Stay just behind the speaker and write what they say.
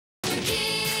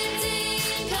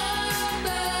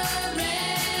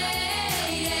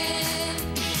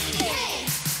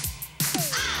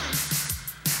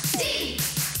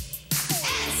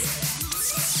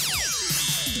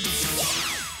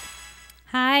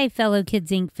Hi, fellow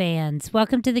Kids Inc. fans.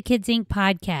 Welcome to the Kids Inc.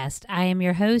 podcast. I am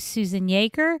your host, Susan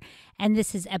Yeager, and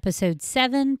this is episode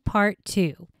 7, part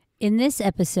 2. In this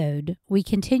episode, we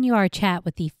continue our chat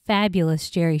with the fabulous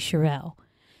Jerry Sharell.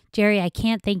 Jerry, I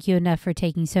can't thank you enough for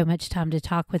taking so much time to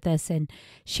talk with us and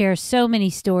share so many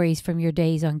stories from your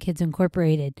days on Kids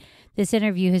Incorporated. This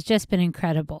interview has just been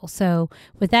incredible. So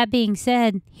with that being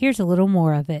said, here's a little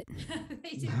more of it.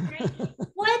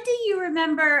 What do you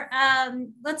remember?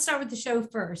 Let's start with the show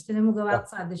first, and then we'll go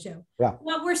outside the show. Yeah.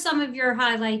 What were some of your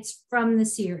highlights from the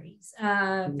series?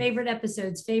 Favorite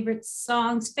episodes, favorite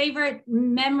songs, favorite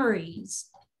memories?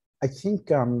 I think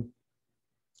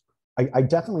I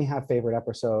definitely have favorite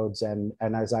episodes, and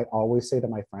as I always say to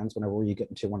my friends, whenever you get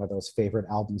into one of those favorite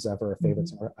albums ever, or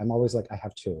favorites, I'm always like, I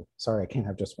have two. Sorry, I can't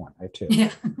have just one. I have two.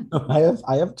 Yeah.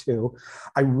 I have two.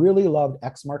 I really loved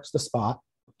X Marks the Spot,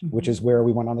 which is where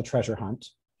we went on the treasure hunt.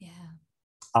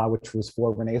 Yeah. Which was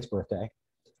for Renee's birthday.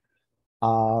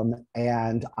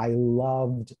 And I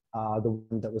loved the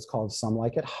one that was called Some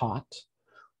Like It Hot,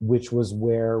 which was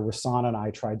where Rasan and I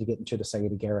tried to get into the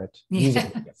Saida Garrett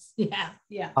music.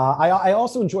 Yeah. I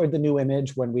also enjoyed the new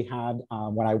image when we had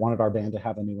when I wanted our band to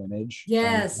have a new image.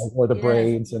 Yes. Or the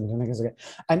braids and things like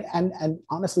that. And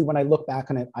honestly, when I look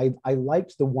back on it, I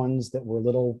liked the ones that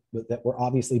were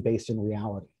obviously based in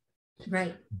reality.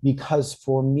 Right. Because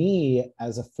for me,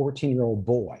 as a 14-year-old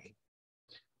boy,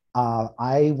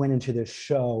 I went into this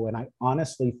show and I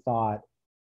honestly thought,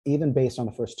 even based on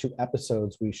the first 2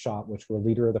 episodes we shot, which were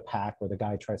Leader of the Pack, where the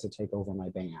guy tries to take over my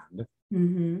band,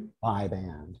 my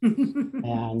band.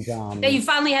 And yeah, you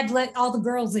finally had to let all the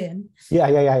girls in. Yeah.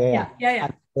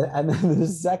 And then the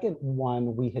second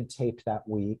one we had taped that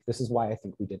week, this is why I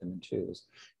think we did them in twos.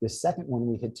 The second one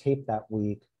we had taped that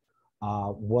week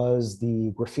was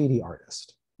the graffiti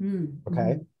artist.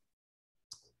 Okay.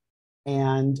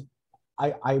 And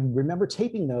I remember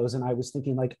taping those and I was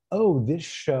thinking like, oh, this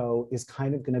show is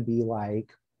kind of going to be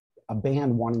like a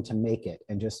band wanting to make it,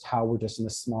 and just how we're just in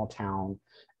this small town,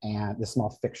 and this small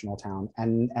fictional town,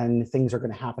 and things are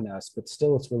going to happen to us, but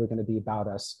still it's really going to be about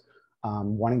us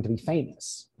wanting to be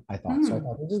famous, I thought. So I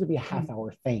thought, this is going to be a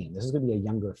half-hour Fame. This is going to be a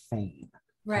younger Fame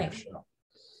kind of show.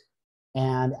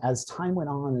 And as time went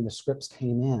on and the scripts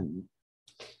came in,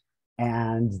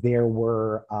 and there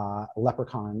were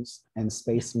leprechauns and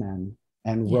spacemen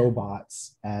and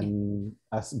robots and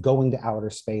us going to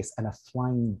outer space and a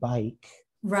flying bike.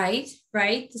 Right.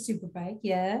 The super bike,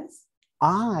 yes.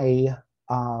 I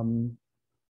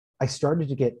started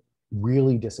to get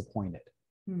really disappointed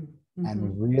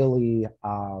and really,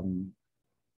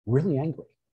 really angry.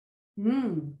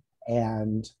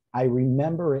 And I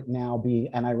remember it now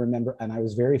and I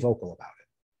was very vocal about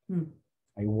it.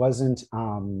 I wasn't,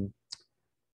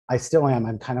 I still am.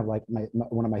 I'm kind of like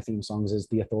one of my theme songs is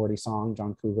the Authority song,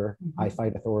 John Cougar. I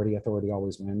fight authority, authority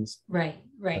always wins. Right.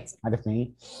 That's kind of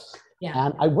me. Yeah.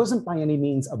 And I wasn't by any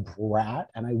means a brat,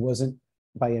 and I wasn't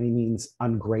by any means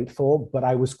ungrateful, but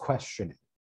I was questioning.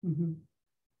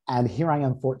 And here I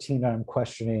am, 14, and I'm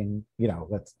questioning,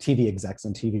 that's TV execs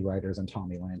and TV writers and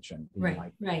Tommy Lynch, and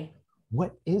right.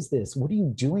 What is this? What are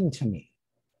you doing to me?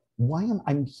 Why am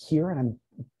I here and I'm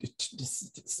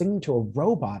just singing to a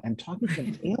robot? I'm talking to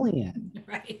an alien.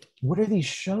 Right. What are these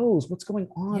shows? What's going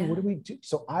on? Yeah. What do we do?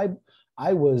 So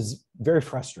I was very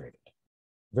frustrated.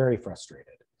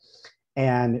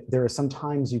 And there are some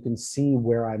times you can see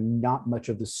where I'm not much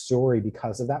of the story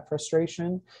because of that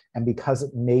frustration, and because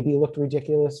it maybe looked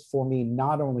ridiculous for me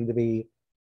not only to be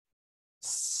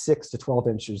 6 to 12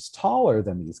 inches taller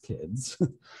than these kids,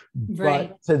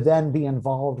 but to then be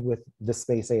involved with the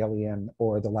space alien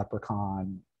or the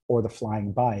leprechaun or the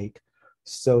flying bike,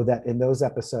 so that in those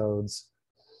episodes,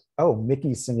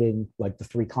 Mickey's singing like the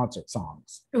 3 concert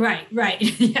songs. Right.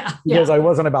 Yeah. Because I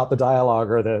wasn't about the dialogue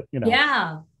or the,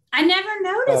 Yeah. I never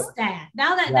noticed that.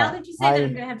 Now that you say that,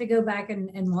 I'm gonna have to go back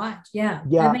and watch. Yeah.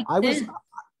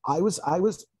 I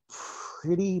was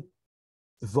pretty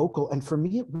vocal, and for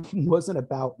me it wasn't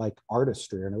about like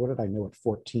artistry, and what did I know at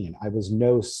 14? I was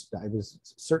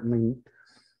certainly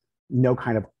no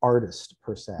kind of artist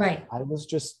per se. Right. I was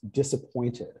just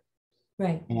disappointed.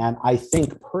 Right. And I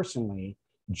think personally,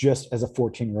 just as a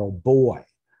 14-year-old boy,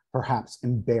 perhaps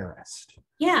embarrassed.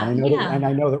 Yeah. And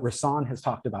I know that Rasan has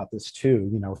talked about this too,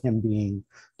 him being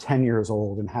 10 years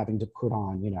old and having to put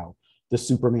on, the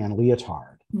Superman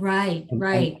leotard. Right.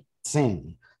 And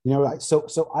sing.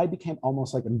 So I became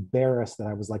almost like embarrassed that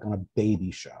I was like on a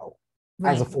baby show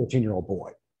as a 14-year-old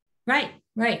boy. Right,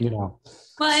 right. you know.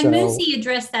 Well, and So, Moosey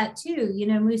addressed that too.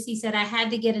 Moosey said, I had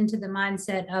to get into the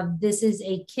mindset of this is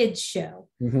a kid's show.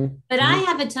 mhm, But I mhm,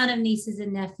 have a ton of nieces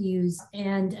and nephews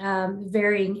and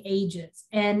varying ages,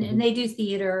 and mhm. they do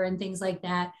theater and things like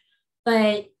that.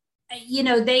 But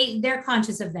they're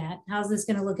conscious of that. How's this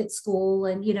going to look at school,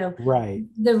 and Right.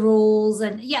 the rules,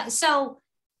 and yeah. So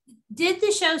did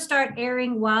the show start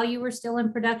airing while you were still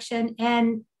in production?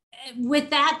 And with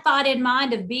that thought in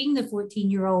mind of being the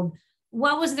 14-year-old,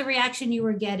 what was the reaction you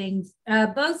were getting,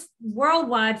 both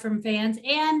worldwide from fans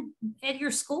and at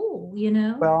your school,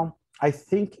 Well, I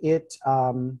think it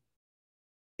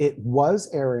was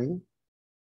airing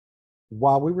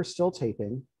while we were still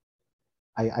taping.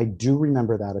 I do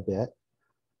remember that a bit.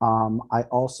 I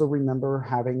also remember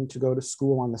having to go to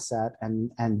school on the set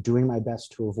and doing my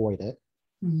best to avoid it,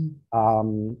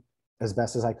 Mhm. as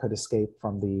best as I could escape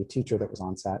from the teacher that was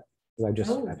on set.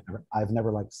 Oh, I've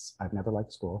never liked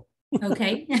school.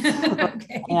 okay.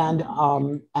 Okay. And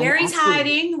Jerry's actually,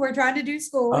 hiding. We're trying to do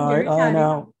school, and I Jerry's hiding.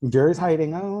 know Jerry's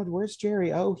hiding. Oh, where's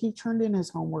Jerry? Oh, he turned in his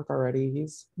homework already.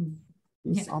 He's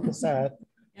Yeah. on the set. And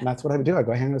Yeah. that's what I would do. I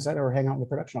go hang on the set or hang out in the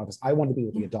production office. I wanted to be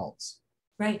with the Yeah. adults.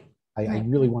 Right. I Right.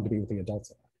 really wanted to be with the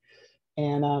adults.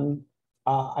 And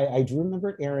I do remember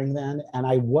it airing then. And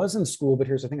I was in school, but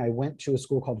here's the thing. I went to a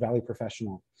school called Valley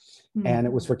Professional, and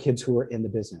it was for kids who were in the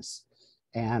business.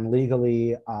 And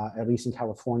legally, at least in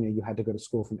California, you had to go to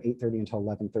school from 8:30 until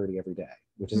 11:30 every day,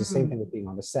 which is the same thing with being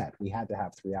on the set. We had to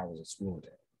have 3 hours of school a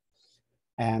day.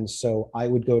 And so I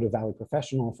would go to Valley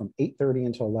Professional from 8:30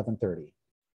 until 11:30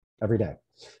 every day.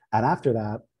 And after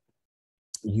that,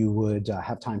 you would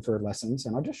have time for lessons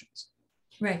and auditions.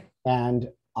 Right.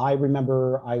 And I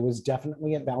remember I was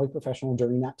definitely at Valley Professional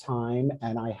during that time,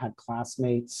 and I had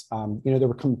classmates. There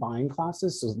were combined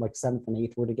classes, so like 7th and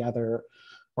 8th were together,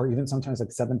 or even sometimes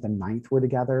like 7th and 9th were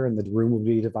together, and the room would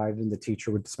be divided, and the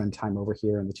teacher would spend time over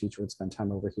here, and the teacher would spend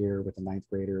time over here with the 9th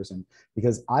graders. And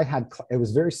because it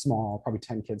was very small, probably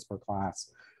 10 kids per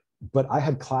class, but I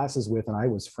had classes with, and I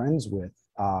was friends with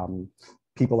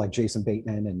people like Jason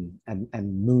Bateman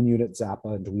and Moon Unit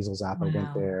Zappa and Dweezil Zappa went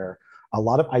Wow. there. A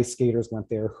lot of ice skaters went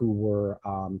there who were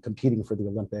competing for the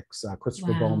Olympics.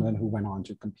 Christopher Wow. Bowman, who went on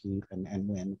to compete and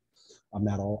win a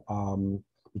medal,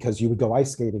 because you would go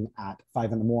ice skating at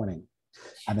 5 a.m.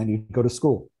 and then you go to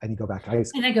school and you go back to ice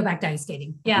skating. And I go back to ice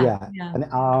skating. Yeah. Yeah. Yeah.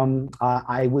 And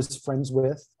I was friends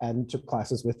with and took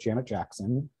classes with Janet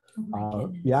Jackson. Oh my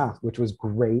goodness. Yeah, which was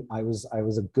great. I was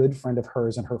a good friend of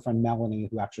hers and her friend Melanie,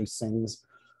 who actually sings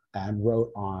and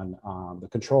wrote on the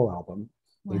Control album.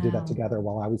 They did that Wow. together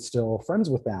while I was still friends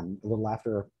with them a little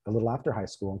after high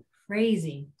school.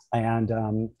 Crazy. And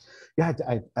yeah,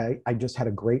 I just had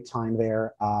a great time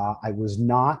there. I was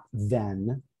not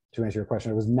then, to answer your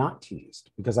question, I was not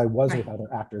teased because I was with other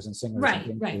actors and singers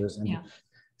and dancers. And Yeah.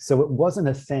 so it wasn't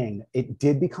a thing. It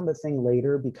did become a thing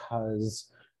later because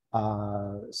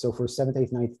so for 7th,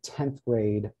 8th, 9th, 10th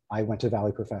grade, I went to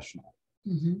Valley Professional.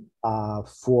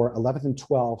 For 11th and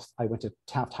 12th, I went to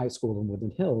Taft High School in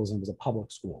Woodland Hills, and it was a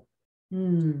public school.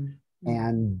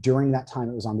 And during that time,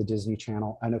 it was on the Disney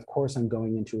Channel. And of course, I'm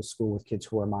going into a school with kids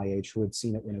who are my age who had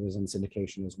seen it when it was in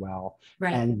syndication as well.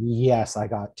 Right. And yes, I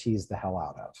got teased the hell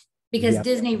out of. Because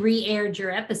Disney re-aired your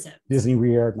episode. Disney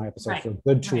re-aired my episode for a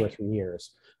good 2 or 3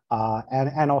 years.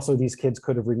 And also these kids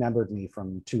could have remembered me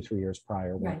from 2-3 years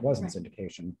prior when it was in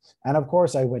syndication. And of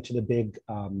course, I went to the big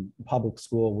public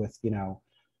school with,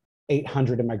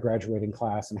 800 in my graduating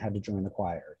class and had to join the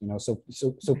choir,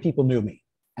 so people knew me,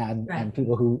 and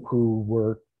people who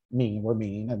were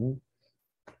mean and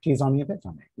teased on me and picked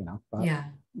on me, but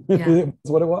it's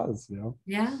what it was,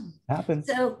 Yeah. Happens.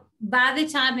 So by the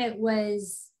time it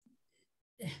was,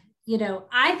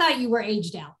 I thought you were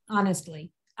aged out,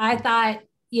 honestly. I thought,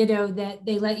 that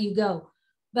they let you go.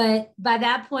 But by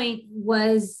that point,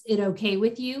 was it okay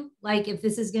with you? Like, if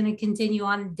this is going to continue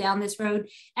on down this road?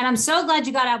 And I'm so glad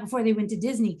you got out before they went to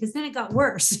Disney, because then it got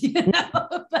worse,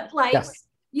 But like,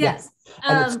 yes.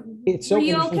 It's so were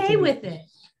you okay with it?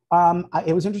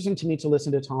 It was interesting to me to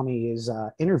listen to Tommy's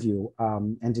interview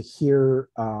and to hear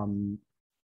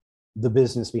the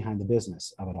business behind the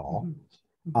business of it all.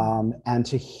 And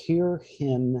to hear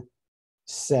him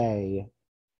say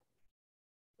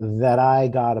that I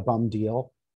got a bum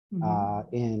deal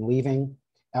in leaving,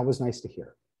 that was nice to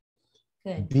hear.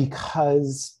 Good.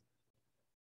 Because,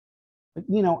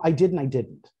 I did and I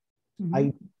didn't.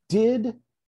 I did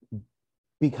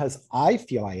because I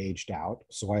feel I aged out.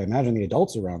 So I imagine the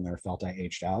adults around there felt I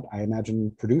aged out. I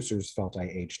imagine producers felt I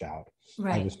aged out.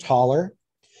 Right. I was taller.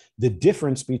 The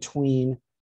difference between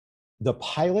the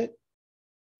pilot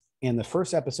in the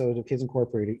first episode of Kids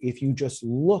Incorporated, if you just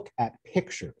look at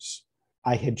pictures,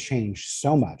 I had changed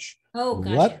so much. Oh,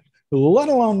 gosh. Let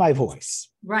alone my voice.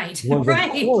 Right. Was,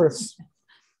 right. Of course,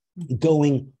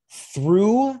 going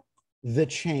through the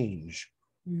change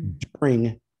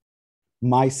during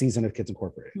my season of Kids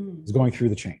Incorporated. Was going through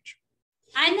the change.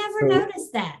 I never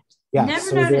noticed that. Yeah.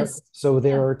 Never noticed.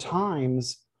 There are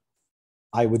times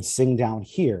I would sing down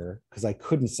here because I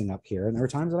couldn't sing up here, and there were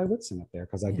times that I would sing up there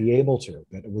because I'd be able to.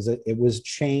 But it was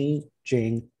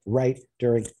changing right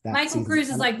during that. Michael season. Cruz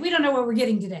is like, we don't know what we're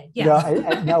getting today.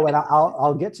 Yeah. No, and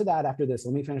I'll get to that after this.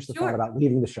 Let me finish the thought about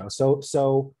leaving the show.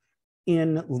 So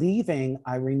in leaving,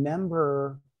 I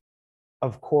remember,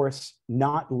 of course,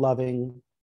 not loving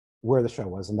where the show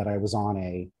was and that I was on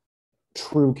a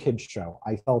true kids show.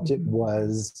 I felt it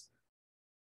was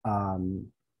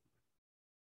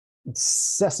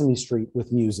Sesame Street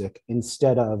with music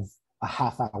instead of a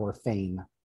half-hour Fame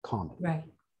comedy, right.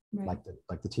 like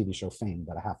the TV show Fame,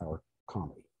 but a half-hour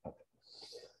comedy.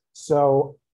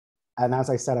 So, and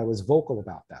as I said, I was vocal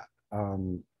about that,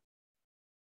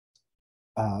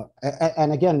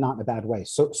 and again, not in a bad way.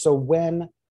 So when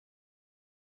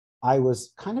I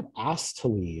was kind of asked to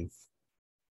leave,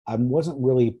 I wasn't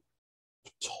really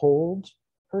told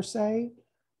per se.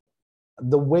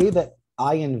 The way that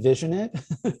I envision it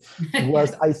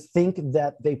was, I think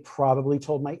that they probably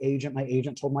told my agent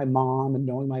told my mom, and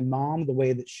knowing my mom the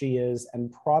way that she is,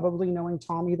 and probably knowing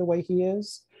Tommy the way he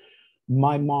is,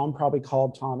 my mom probably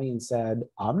called Tommy and said,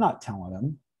 I'm not telling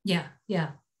him. Yeah.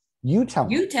 You tell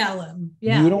him. You tell him.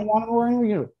 Yeah. You don't want to worry,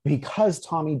 you know, because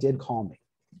Tommy did call me.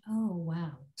 Oh,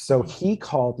 wow. So he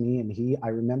called me, and I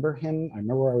remember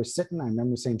where I was sitting. I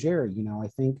remember saying, Jerry, you know, I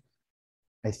think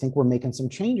we're making some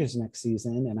changes next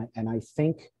season. And I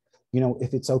think, you know,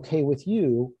 if it's okay with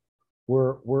you,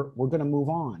 we're going to move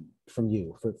on from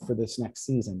you for this next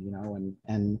season, you know,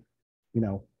 and, you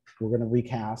know, we're going to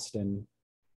recast, and,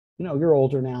 you know, you're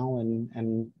older now,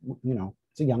 and, you know,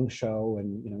 it's a young show,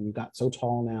 and, you know, you got so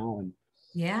tall now, and,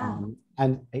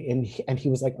 and he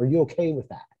was like, are you okay with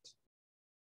that?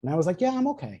 And I was like, yeah, I'm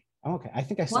okay. I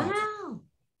think I saw it.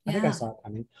 I think I saw it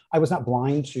coming. I was not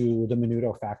blind to the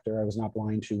Menudo factor. I was not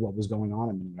blind to what was going on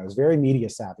in Menudo. I was very media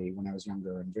savvy when I was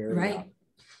younger, and very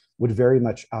would very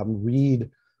much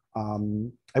read. I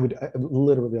would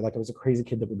literally, like, I was a crazy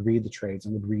kid that would read the trades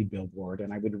and would read Billboard,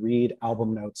 and I would read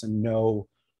album notes and know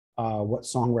what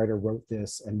songwriter wrote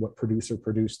this and what producer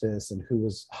produced this and who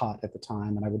was hot at the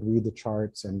time. And I would read the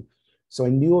charts, and so I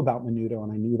knew about Menudo,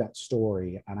 and I knew that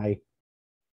story, and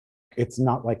it's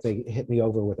not like they hit me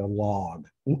over with a log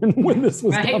when this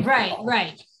was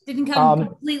right. Didn't come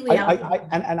completely out.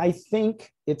 And I think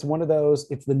it's one of those.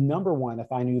 It's the number one.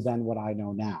 If I knew then what I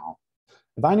know now,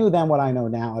 if I knew then what I know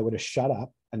now, I would have shut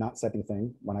up and not said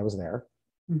anything when I was there.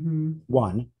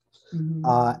 One,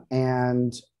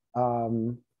 and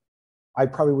I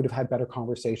probably would have had better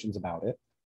conversations about it.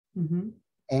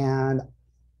 And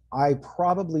I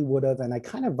probably would have. And I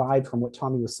kind of vibed from what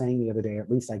Tommy was saying the other day.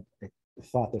 At least I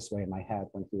thought this way in my head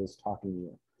when he was talking to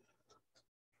you,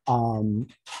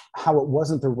 how it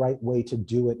wasn't the right way to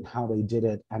do it, and how they did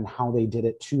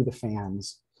it to the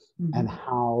fans, and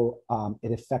how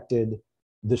it affected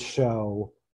the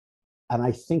show. And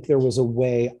I think there was a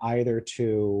way either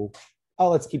to,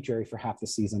 let's keep Jerry for half the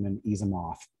season and ease him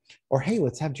off, or hey,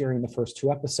 let's have Jerry in the first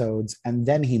 2 episodes and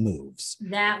then he moves.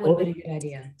 That would be a good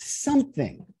idea.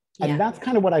 Something. And that's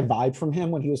kind of what I vibed from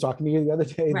him when he was talking to you the other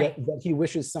day, that he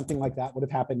wishes something like that would have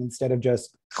happened instead of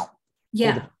just.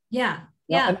 And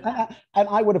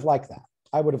I would have liked that.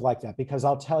 I would have liked that, because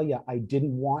I'll tell you, I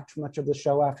didn't watch much of the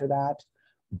show after that,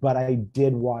 but I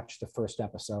did watch the first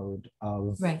episode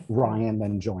of Ryan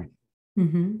then joining,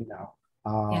 you know.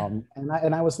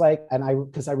 And I was like,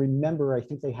 because I remember, I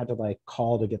think they had to like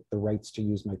call to get the rights to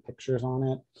use my pictures on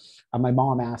it. And my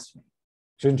mom asked me,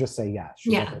 she didn't just say yes. She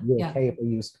was like, are you okay if we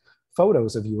use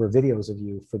photos of you or videos of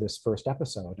you for this first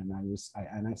episode? And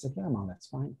I said, yeah, Mom, that's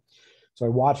fine. So I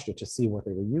watched it to see what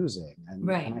they were using. And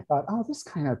I thought, oh, this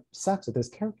kind of sucks that this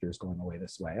character is going away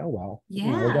this way. Oh, well.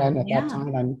 You know, again, at that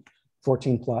time, I'm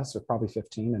 14 plus, or probably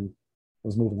 15, and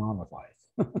was moving on with life.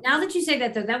 Now that you say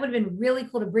that, though, that would have been really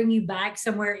cool to bring you back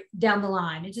somewhere down the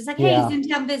line. It's just like, hey, he's in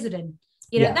town visiting.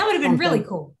 You know, that would have been really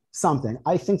cool. Something.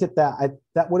 I think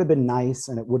that would have been nice,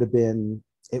 and it would have been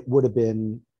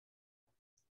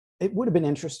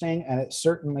interesting. And it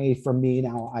certainly, for me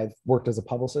now, I've worked as a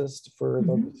publicist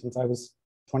since I was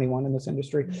 21 in this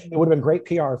industry. It would have been great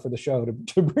PR for the show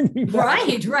to bring me back.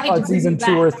 Right. On season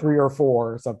 2 or 3 or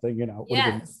 4 or something, you know. Would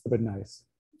have been nice.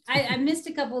 I missed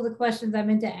a couple of the questions I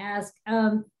meant to ask.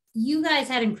 You guys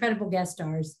had incredible guest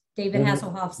stars: David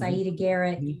Hasselhoff, Saida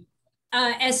Garrett.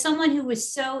 as someone who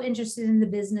was so interested in the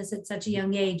business at such a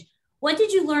young age, what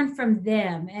did you learn from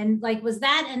them? And like, was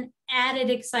that an added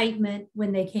excitement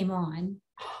when they came on?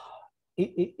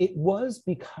 It was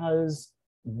because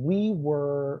we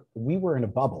were in a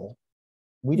bubble.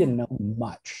 We Yeah. didn't know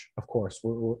much, of course.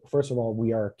 First of all,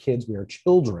 we are kids, we are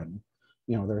children.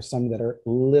 You know, there are some that are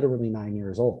literally 9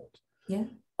 years old. Yeah.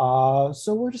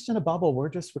 So we're just in a bubble. We're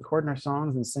just recording our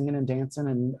songs and singing and dancing,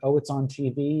 and oh, it's on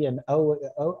TV, and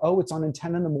oh, it's on at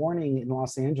 10 in the morning in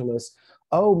Los Angeles.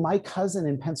 Oh, my cousin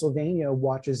in Pennsylvania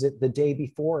watches it the day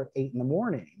before at 8 in the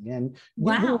morning, and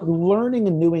we were Wow. learning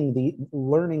and doing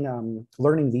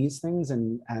learning these things,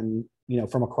 and you know,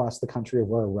 from across the country of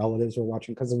where our relatives were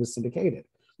watching, because it was syndicated.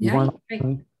 We Yeah. weren't Right.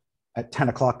 on at 10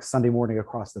 o'clock Sunday morning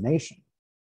across the nation.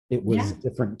 It was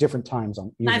Yeah. different times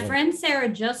on My usually. friend Sarah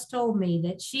just told me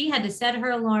that she had to set her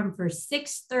alarm for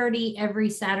 6:30 every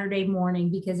Saturday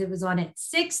morning because it was on at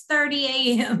 6:30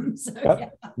 a.m. So Yep. yeah,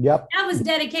 Yep. that was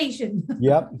dedication.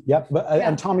 Yep. But Yeah.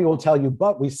 and Tommy will tell you,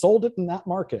 but we sold it in that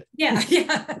market. Yeah.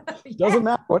 Yeah. Doesn't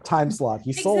matter what time slot,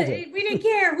 he sold it. We didn't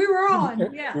care. We were on.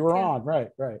 Yeah. We were Yeah. on,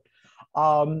 right.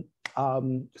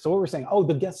 So what we're saying, oh,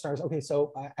 the guest stars. Okay,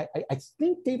 so I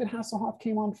think David Hasselhoff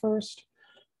came on first,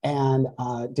 and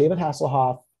David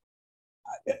Hasselhoff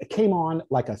came on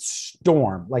like a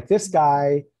storm. Like, this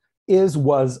guy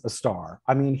was a star.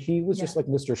 I mean, he was just like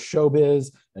Mr.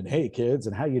 Showbiz, and hey kids,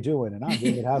 and how you doing? And I'm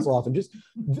David Hasselhoff, and just,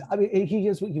 I mean, he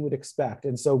is what you would expect.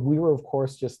 And so we were, of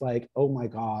course, just like, oh my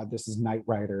God, this is Knight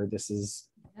Rider. This is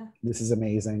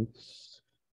amazing.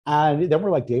 And then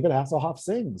we're like, David Hasselhoff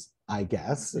sings, I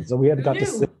guess. And so we had got to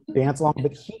sit, dance along,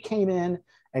 but he came in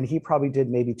and he probably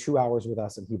did maybe 2 hours with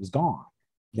us and he was gone,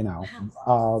 you know.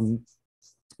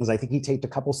 Because I think he taped a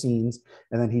couple scenes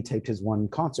and then he taped his one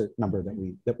concert number that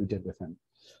we did with him.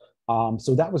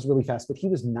 So that was really fast, but he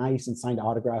was nice and signed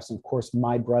autographs. And of course,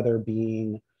 my brother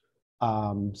being,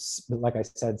 like I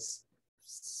said,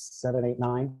 7, 8,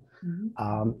 9.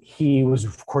 He was,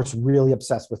 of course, really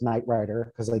obsessed with Knight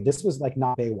Rider, because like, this was like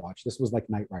not Baywatch. This was like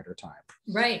Knight Rider time.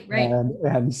 Right.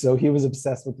 And so he was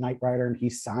obsessed with Knight Rider, and he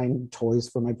signed toys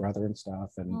for my brother and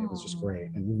stuff, and it was just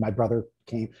great. And my brother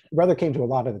came to a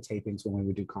lot of the tapings when we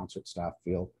would do concert stuff.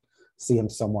 You'll see him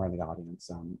somewhere in the audience.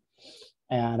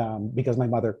 And because my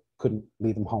mother couldn't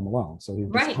leave him home alone, so he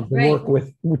would just come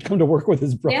to work with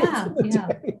his brother.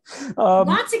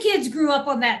 Lots of kids grew up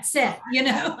on that set, you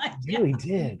know. Really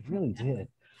did.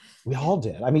 We all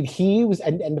did. I mean, he was,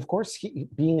 and of course,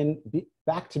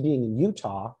 back to being in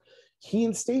Utah, he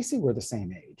and Stacy were the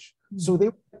same age, so they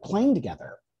were playing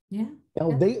together. Yeah. You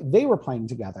know, they were playing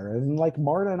together, and like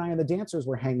Marta and I and the dancers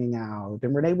were hanging out,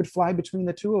 and Renee would fly between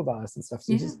the two of us and stuff.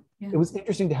 So it was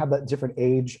interesting to have that different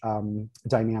age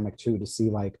dynamic too, to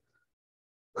see like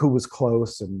who was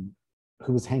close and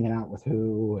who was hanging out with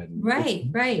who. And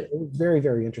it was very,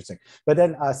 very interesting. But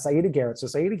then Saida Garrett. So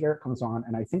Saida Garrett comes on,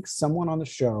 and I think someone on the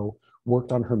show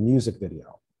worked on her music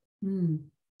video.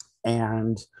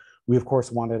 And we, of course,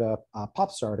 wanted a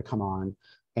pop star to come on.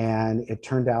 And it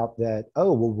turned out that,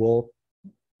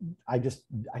 I can't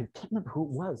remember who it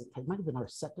was. It might have been our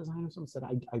set designer. Someone said,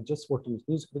 I just worked on this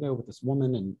music video with this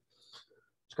woman, and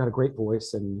she's got a great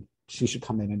voice, and she should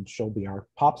come in and she'll be our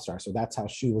pop star. So that's how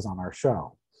she was on our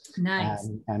show. Nice.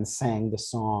 And sang the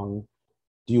song,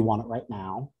 Do You Want It Right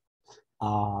Now?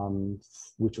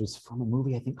 Which was from a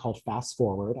movie, I think, called Fast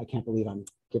Forward. I can't believe I'm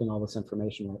getting all this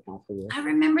information right now for you. I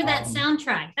remember that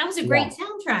soundtrack. That was a great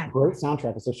soundtrack. Great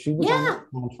soundtrack. So she was on that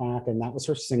soundtrack, and that was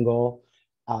her single.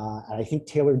 And I think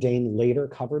Taylor Dane later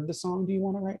covered the song, Do You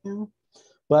Want It Right Now?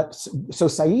 But so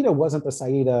Saida wasn't the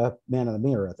Saida Man of the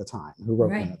Mirror at the time, who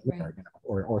wrote Man of the Mirror, you know,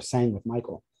 or sang with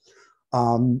Michael.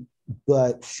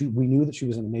 But we knew that she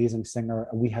was an amazing singer,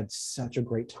 and we had such a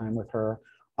great time with her.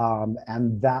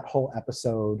 And that whole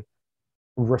episode,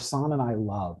 Rasan and I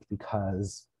loved,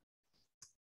 because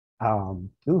I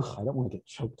don't want to get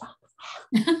choked up.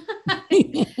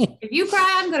 If you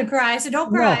cry, I'm going to cry, so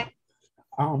don't cry.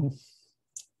 No.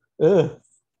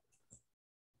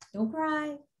 Don't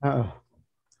cry.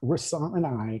 Rasan and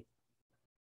I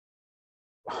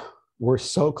were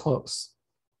so close.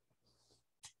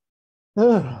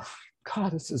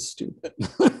 God, this is stupid.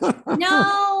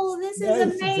 No, this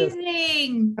is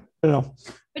amazing.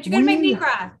 But you're going to make me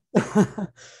cry.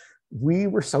 We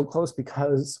were so close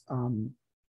because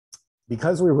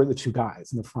we were the two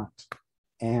guys in the front.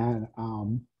 And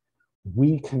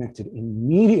we connected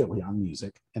immediately on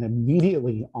music and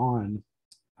immediately on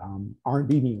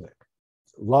R&B music.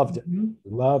 Loved it.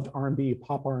 Loved R&B,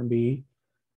 pop R&B.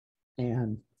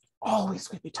 And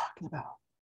always we'd be talking about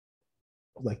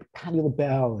like Patti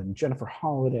LaBelle and Jennifer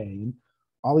Holliday and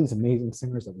all these amazing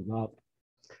singers that we loved.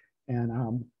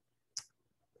 And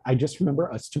I just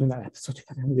remember us doing that episode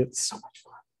together, and we had so much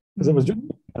fun because it was just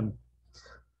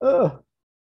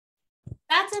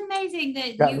That's amazing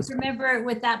that you was remember it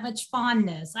with that much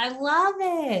fondness. I love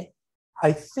it.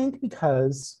 I think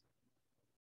because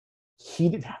he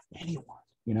didn't have anyone,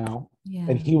 Yeah.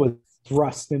 and he was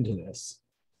thrust into this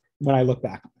when I look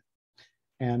back on it.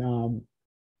 And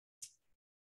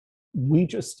we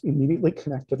just immediately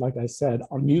connected, like I said,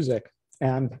 on music.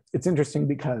 And it's interesting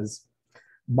because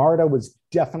Marta was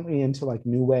definitely into like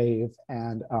new wave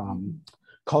and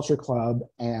culture club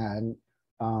and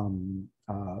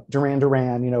Duran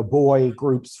Duran, boy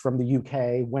groups from the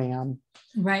UK, Wham.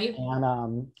 Right.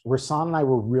 And Rasan and I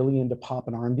were really into pop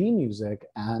and R&B music.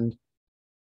 And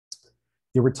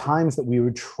there were times that we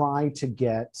would try to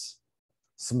get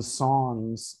some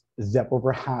songs that were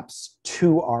perhaps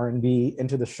too R&B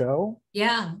into the show.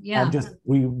 Yeah. And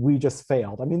we just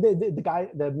failed. I mean,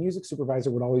 the music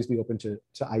supervisor would always be open to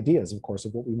ideas, of course,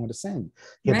 of what we want to sing.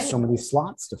 He had so many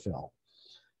slots to fill.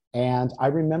 And I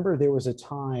remember there was a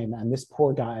time, and this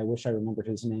poor guy, I wish I remembered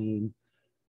his name,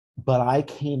 but I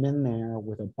came in there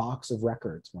with a box of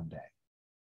records one day.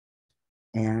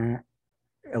 And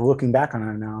looking back on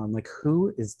it now, I'm like,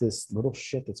 who is this little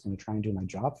shit that's going to try and do my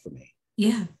job for me?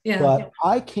 Yeah. But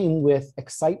I came with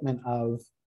excitement of,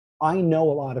 I know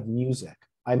a lot of music.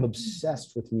 I'm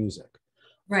obsessed with music.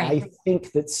 Right. I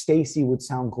think that Stacy would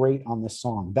sound great on this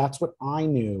song. That's what I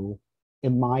knew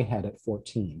in my head at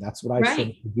 14. That's what I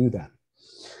started to do then.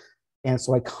 And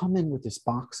so I come in with this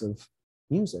box of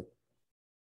music,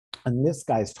 and this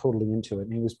guy's totally into it.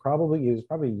 And he was probably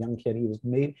a young kid. He was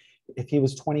if he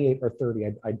was 28 or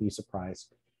 30, I'd be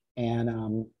surprised.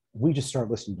 And we just start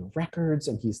listening to records,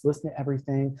 and he's listening to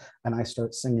everything. And I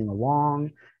start singing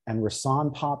along, and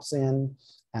Rasan pops in,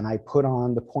 and I put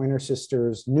on the Pointer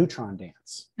Sisters' Neutron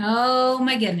Dance. Oh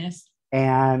my goodness.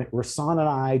 And Rasan and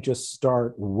I just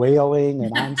start wailing,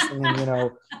 and I'm singing,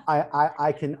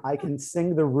 I can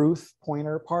sing the Ruth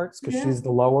Pointer parts because she's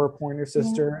the lower Pointer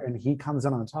sister, and he comes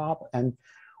in on top. And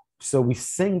so we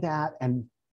sing that, and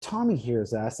Tommy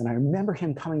hears us, and I remember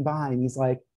him coming by, and he's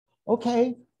like,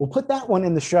 okay, we'll put that one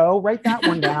in the show, write that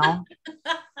one down.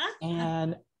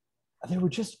 And there were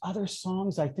just other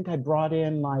songs. I think I brought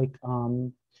in like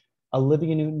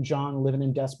Olivia Newton-John, Living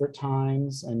in Desperate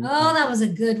Times. And that was a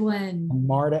good one.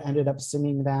 Marta ended up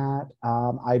singing that.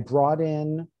 I brought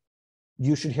in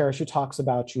You Should Hear How She Talks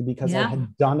About You because I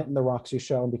had done it in the Roxy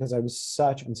show, and because I was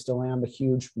such, and still am, a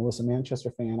huge Melissa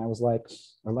Manchester fan. I was like,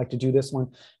 I'd like to do this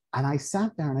one. And I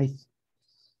sat there, and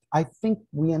I think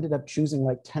we ended up choosing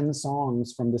like 10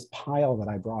 songs from this pile that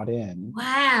I brought in.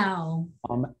 Wow.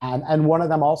 And one of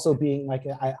them also being like,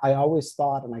 I always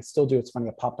thought, and I still do, it's funny,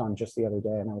 it popped on just the other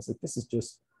day, and I was like, this is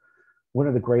just one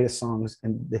of the greatest songs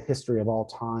in the history of all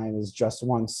time, is Just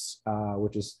Once,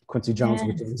 which is Quincy Jones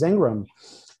with James Ingram.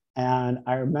 And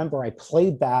I remember I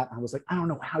played that. I was like, I don't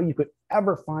know how you could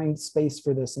ever find space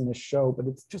for this in this show, but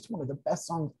it's just one of the best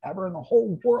songs ever in the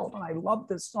whole world. And I love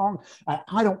this song.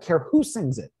 I don't care who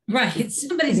sings it. Right.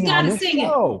 Somebody's got to sing it.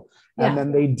 And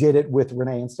then they did it with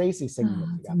Renee and Stacy singing it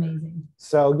together. It's amazing.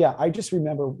 So yeah, I just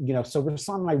remember, so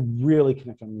Rasan and I really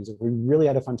connected on music. We really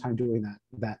had a fun time doing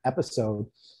that episode,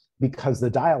 because the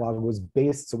dialogue was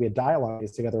based, so we had dialogue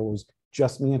together, it was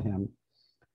just me and him.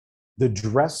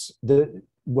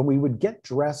 When we would get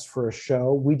dressed for a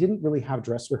show, we didn't really have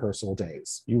dress rehearsal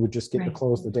days. You would just get the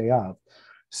clothes the day of.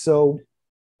 So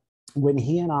when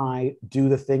he and I do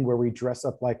the thing where we dress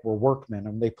up like we're workmen,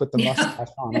 and they put the mustache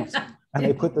on us, and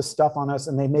they put the stuff on us,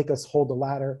 and they make us hold the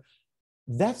ladder,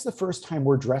 that's the first time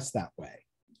we're dressed that way.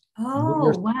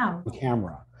 Oh, wow. The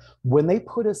camera. When they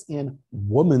put us in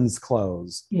woman's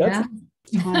clothes, that's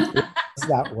the time it's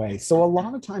that way. So a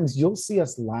lot of times you'll see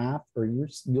us laugh, or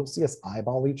you'll see us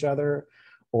eyeball each other.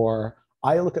 Or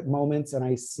I look at moments and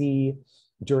I see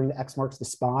during the X Marks the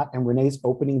Spot, and Renee's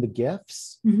opening the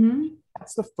gifts. Mm-hmm.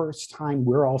 That's the first time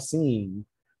we're all seeing,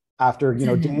 after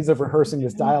days of rehearsing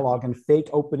this dialogue and fake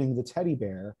opening the teddy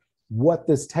bear, what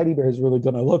this teddy bear is really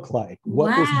going to look like,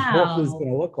 what this book is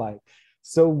going to look like.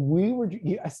 So we were,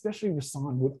 especially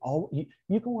Rasan,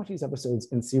 you can watch these episodes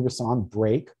and see Rasan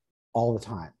break all the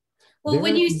time. Well,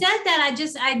 when you said that, I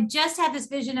just had this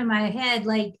vision in my head,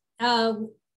 like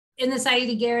in the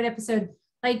Saidi Garrett episode,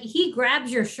 like he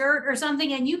grabs your shirt or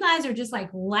something, and you guys are just like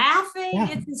laughing.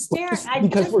 It's hysterical.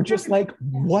 Because we're just like,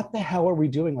 what the hell are we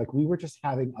doing? Like, we were just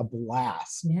having a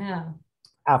blast. Yeah.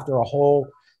 After a whole,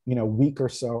 week or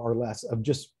so or less of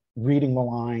just reading the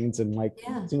lines, and like,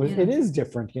 it is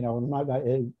different,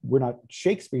 we're not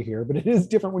Shakespeare here, but it is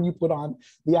different when you put on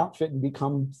the outfit and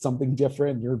become something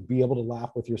different. You'll be able to laugh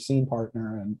with your scene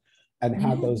partner. and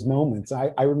had those moments.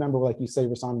 I remember, like you say,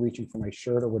 Rasan reaching for my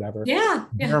shirt or whatever. Yeah.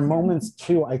 There are moments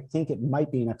too, I think it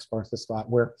might be an X-Barth spot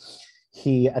where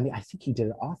I think he did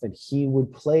it often. He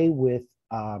would play with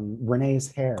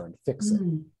Renee's hair and fix it.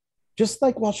 Just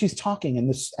like while she's talking and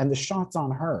the shot's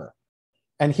on her.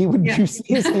 And he would, you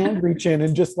see his hand reach in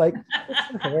and just like,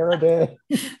 put your hair a bit.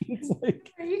 It's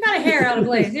like, you got a hair out of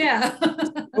place. Yeah.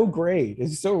 So great.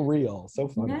 It's so real. So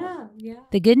funny. Yeah.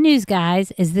 The good news,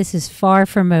 guys, is this is far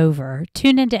from over.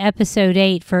 Tune into episode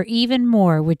 8 for even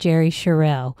more with Jerry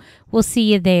Sharell. We'll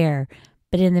see you there.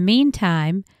 But in the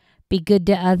meantime, be good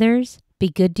to others, be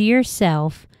good to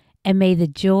yourself, and may the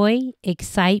joy,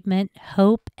 excitement,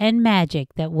 hope, and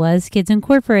magic that was Kids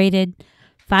Incorporated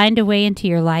find a way into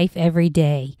your life every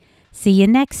day. See you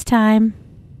next time.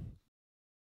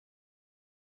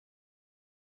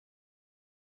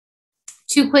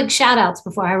 Two quick shout outs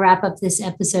before I wrap up this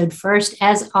episode. First,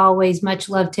 as always, much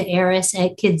love to Eris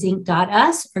at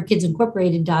kidsinc.us or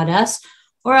kidsincorporated.us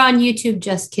or on YouTube,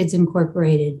 just Kids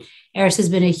Incorporated. Eris has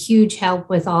been a huge help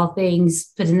with all things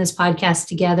putting this podcast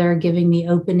together, giving me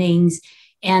openings,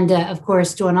 and of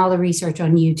course, doing all the research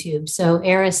on YouTube. So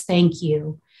Eris, thank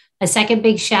you. A second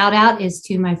big shout out is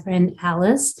to my friend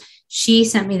Alice. She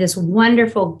sent me this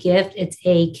wonderful gift. It's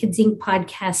a Kids Inc.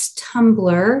 podcast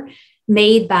tumbler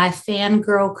made by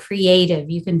Fangirl Creative.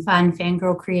 You can find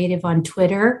Fangirl Creative on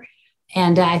Twitter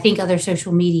and I think other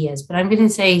social medias. But I'm going to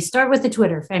say start with the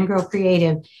Twitter, Fangirl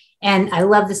Creative. And I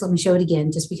love this. Let me show it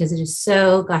again just because it is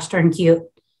so gosh darn cute.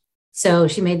 So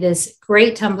she made this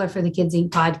great tumbler for the Kids Inc.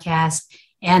 podcast.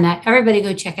 And everybody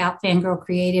go check out Fangirl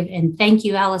Creative. And thank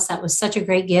you, Alice. That was such a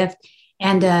great gift.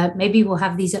 And maybe we'll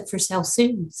have these up for sale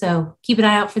soon. So keep an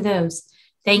eye out for those.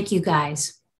 Thank you,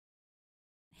 guys.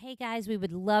 Hey, guys, we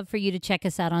would love for you to check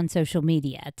us out on social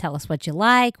media. Tell us what you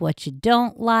like, what you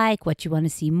don't like, what you want to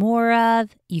see more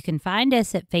of. You can find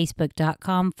us at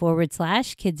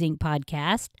facebook.com/Kids Inc.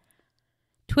 Podcast,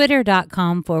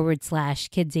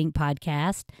 twitter.com/Kids Inc.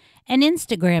 Podcast, and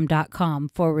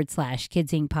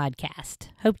instagram.com/Kids Inc. Podcast.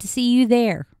 Hope to see you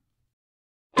there.